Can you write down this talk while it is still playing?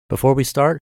Before we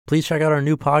start, please check out our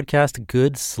new podcast,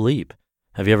 Good Sleep.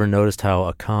 Have you ever noticed how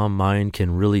a calm mind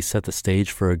can really set the stage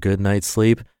for a good night's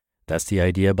sleep? That's the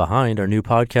idea behind our new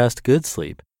podcast, Good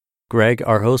Sleep. Greg,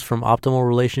 our host from Optimal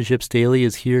Relationships Daily,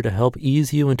 is here to help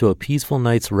ease you into a peaceful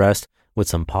night's rest with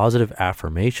some positive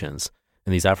affirmations.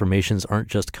 And these affirmations aren't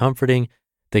just comforting,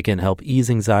 they can help ease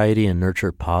anxiety and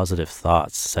nurture positive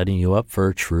thoughts, setting you up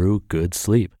for true good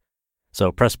sleep. So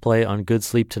press play on Good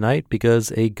Sleep tonight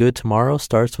because a good tomorrow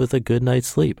starts with a good night's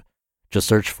sleep. Just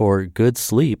search for Good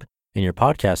Sleep in your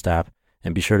podcast app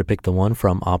and be sure to pick the one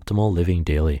from Optimal Living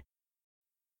Daily.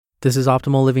 This is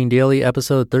Optimal Living Daily,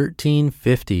 episode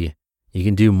 1350. You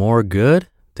can do more good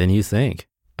than you think,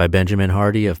 by Benjamin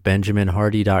Hardy of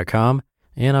benjaminhardy.com.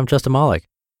 And I'm Justin Malik.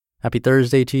 Happy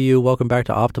Thursday to you. Welcome back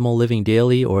to Optimal Living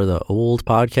Daily, or the OLD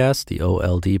podcast, the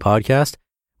OLD podcast,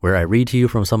 where I read to you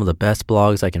from some of the best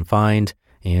blogs I can find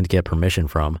and get permission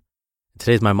from.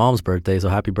 Today's my mom's birthday, so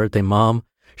happy birthday, Mom.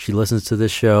 She listens to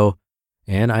this show,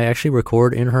 and I actually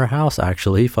record in her house,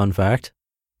 actually. Fun fact.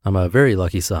 I'm a very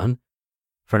lucky son.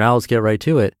 For now, let's get right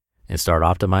to it and start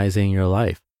optimizing your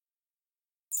life.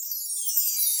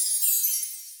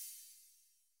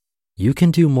 You can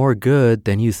do more good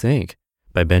than you think,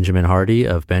 by Benjamin Hardy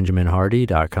of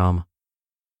benjaminhardy.com.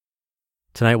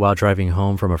 Tonight, while driving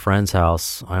home from a friend's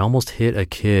house, I almost hit a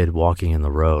kid walking in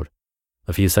the road.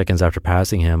 A few seconds after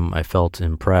passing him, I felt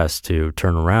impressed to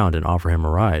turn around and offer him a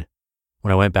ride.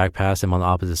 When I went back past him on the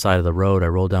opposite side of the road, I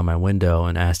rolled down my window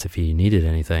and asked if he needed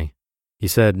anything. He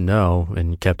said no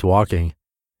and kept walking.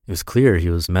 It was clear he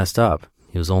was messed up.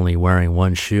 He was only wearing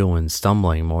one shoe and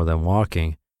stumbling more than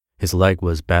walking. His leg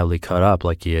was badly cut up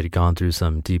like he had gone through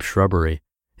some deep shrubbery.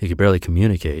 He could barely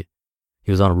communicate. He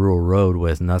was on a rural road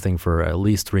with nothing for at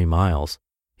least 3 miles.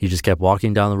 He just kept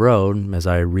walking down the road as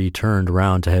I returned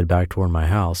around to head back toward my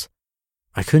house.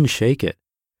 I couldn't shake it.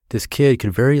 This kid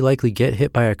could very likely get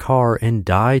hit by a car and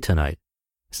die tonight.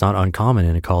 It's not uncommon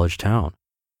in a college town.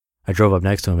 I drove up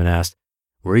next to him and asked,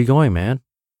 "Where are you going, man?"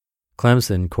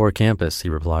 "Clemson Core Campus," he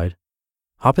replied.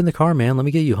 "Hop in the car, man. Let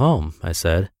me get you home," I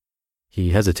said. He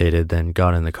hesitated, then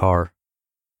got in the car.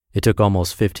 It took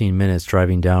almost 15 minutes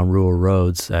driving down rural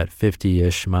roads at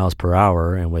 50-ish miles per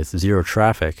hour and with zero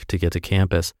traffic to get to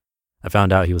campus. I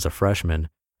found out he was a freshman.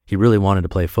 He really wanted to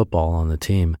play football on the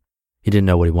team. He didn't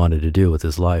know what he wanted to do with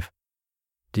his life.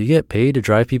 "Do you get paid to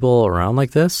drive people around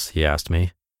like this?" he asked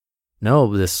me.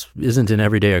 "No, this isn't an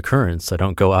everyday occurrence. I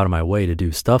don't go out of my way to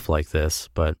do stuff like this,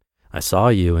 but I saw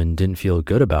you and didn't feel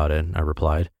good about it," I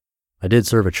replied. "I did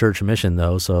serve a church mission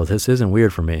though, so this isn't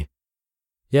weird for me."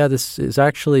 "Yeah, this is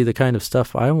actually the kind of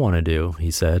stuff I want to do,"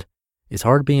 he said. "It's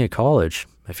hard being at college.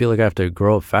 I feel like I have to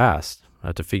grow up fast. I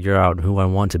have to figure out who I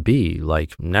want to be,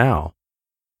 like now."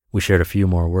 We shared a few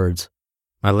more words.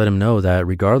 I let him know that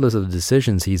regardless of the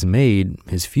decisions he's made,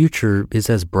 his future is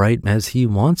as bright as he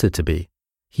wants it to be.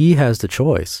 He has the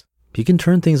choice. He can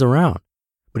turn things around,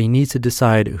 but he needs to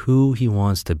decide who he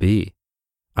wants to be.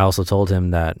 I also told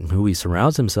him that who he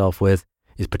surrounds himself with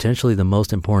is potentially the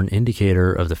most important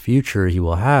indicator of the future he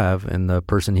will have and the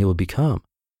person he will become.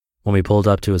 When we pulled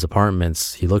up to his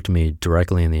apartments, he looked me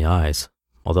directly in the eyes.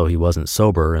 Although he wasn't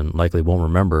sober and likely won't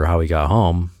remember how he got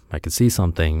home, I could see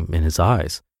something in his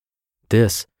eyes.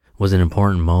 This was an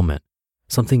important moment,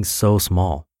 something so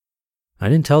small. I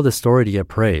didn't tell this story to get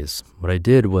praise. What I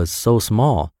did was so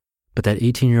small, but that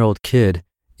 18-year-old kid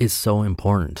is so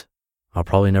important. I'll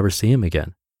probably never see him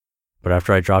again. But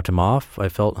after I dropped him off, I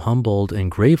felt humbled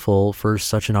and grateful for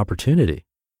such an opportunity.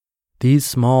 These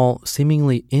small,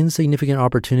 seemingly insignificant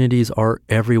opportunities are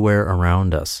everywhere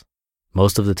around us.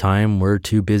 Most of the time, we're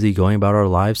too busy going about our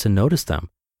lives to notice them.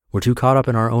 We're too caught up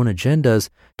in our own agendas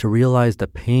to realize the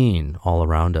pain all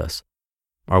around us.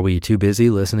 Are we too busy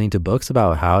listening to books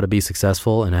about how to be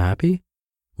successful and happy?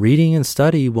 Reading and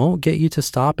study won't get you to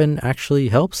stop and actually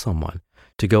help someone,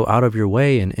 to go out of your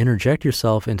way and interject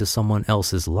yourself into someone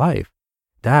else's life.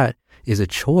 That is a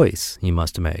choice you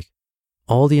must make.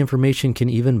 All the information can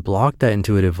even block that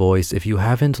intuitive voice if you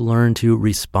haven't learned to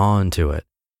respond to it.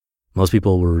 Most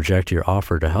people will reject your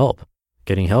offer to help.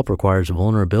 Getting help requires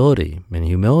vulnerability and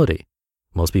humility.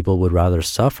 Most people would rather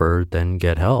suffer than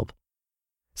get help.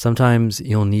 Sometimes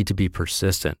you'll need to be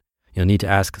persistent. You'll need to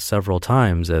ask several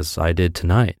times, as I did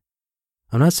tonight.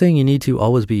 I'm not saying you need to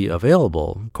always be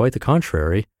available. Quite the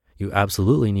contrary. You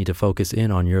absolutely need to focus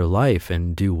in on your life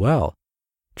and do well.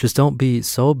 Just don't be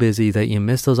so busy that you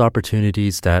miss those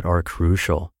opportunities that are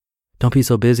crucial. Don't be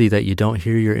so busy that you don't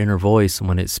hear your inner voice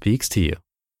when it speaks to you.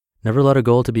 Never let a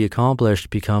goal to be accomplished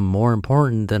become more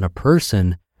important than a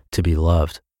person to be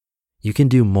loved. You can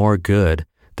do more good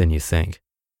than you think.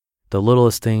 The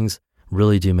littlest things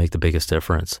really do make the biggest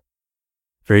difference.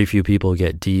 Very few people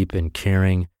get deep and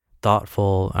caring,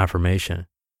 thoughtful affirmation.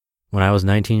 When I was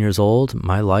 19 years old,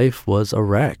 my life was a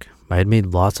wreck. I had made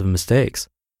lots of mistakes.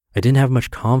 I didn't have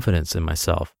much confidence in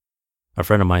myself. A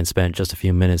friend of mine spent just a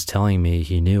few minutes telling me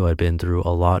he knew I'd been through a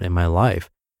lot in my life.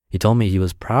 He told me he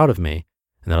was proud of me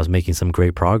and that I was making some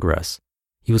great progress.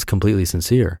 He was completely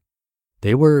sincere.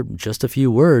 They were just a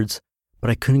few words, but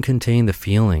I couldn't contain the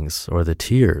feelings or the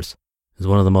tears. It was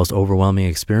one of the most overwhelming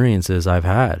experiences I've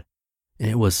had. And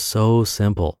it was so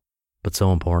simple, but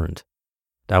so important.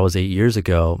 That was 8 years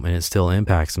ago, and it still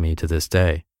impacts me to this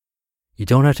day. You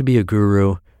don't have to be a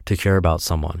guru to care about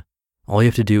someone. All you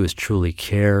have to do is truly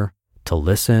care, to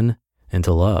listen, and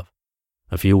to love.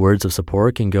 A few words of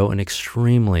support can go an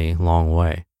extremely long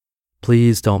way.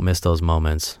 Please don't miss those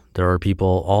moments. There are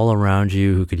people all around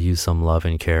you who could use some love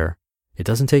and care. It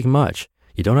doesn't take much.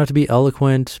 You don't have to be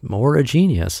eloquent or a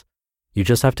genius. You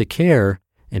just have to care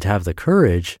and to have the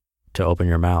courage to open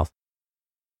your mouth.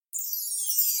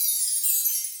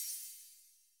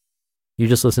 You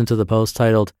just listened to the post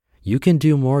titled, "You Can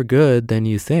Do More Good Than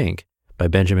You Think" by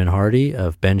Benjamin Hardy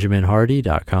of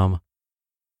benjaminhardy.com.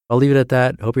 I'll leave it at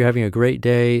that. Hope you're having a great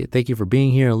day. Thank you for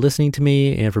being here and listening to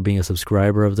me and for being a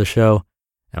subscriber of the show.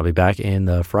 I'll be back in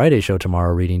the Friday show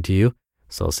tomorrow reading to you.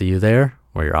 So I'll see you there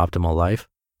where your optimal life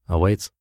awaits.